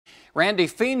Randy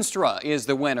Feenstra is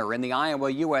the winner in the Iowa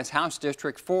U.S. House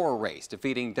District 4 race,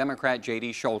 defeating Democrat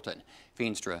J.D. Schoelten.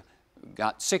 Feenstra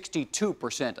got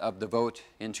 62% of the vote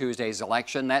in Tuesday's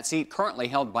election. That seat currently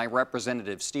held by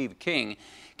Representative Steve King.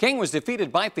 King was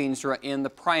defeated by Feenstra in the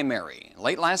primary.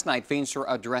 Late last night, Feenstra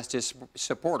addressed his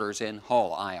supporters in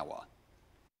Hull, Iowa.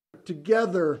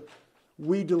 Together,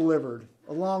 we delivered,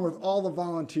 along with all the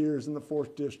volunteers in the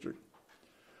 4th District.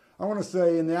 I want to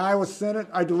say in the Iowa Senate,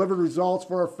 I delivered results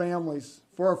for our families,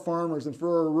 for our farmers, and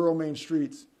for our rural main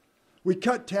streets. We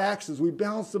cut taxes, we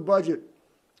balanced the budget,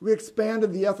 we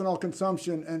expanded the ethanol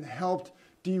consumption and helped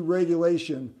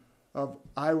deregulation of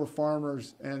Iowa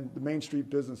farmers and the Main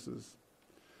Street businesses.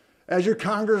 As your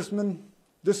congressman,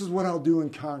 this is what I'll do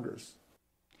in Congress.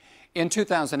 In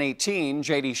 2018,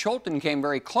 J.D. Schoelten came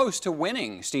very close to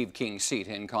winning Steve King's seat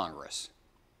in Congress.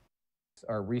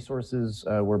 Our resources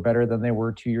were better than they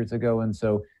were 2 years ago. And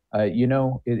so,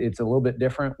 it's a little bit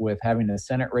different with having a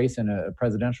Senate race and a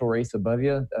presidential race above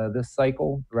you this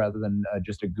cycle rather than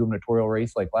just a gubernatorial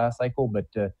race like last cycle. But,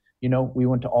 we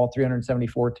went to all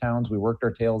 374 towns. We worked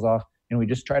our tails off and we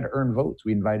just tried to earn votes.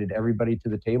 We invited everybody to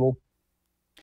the table.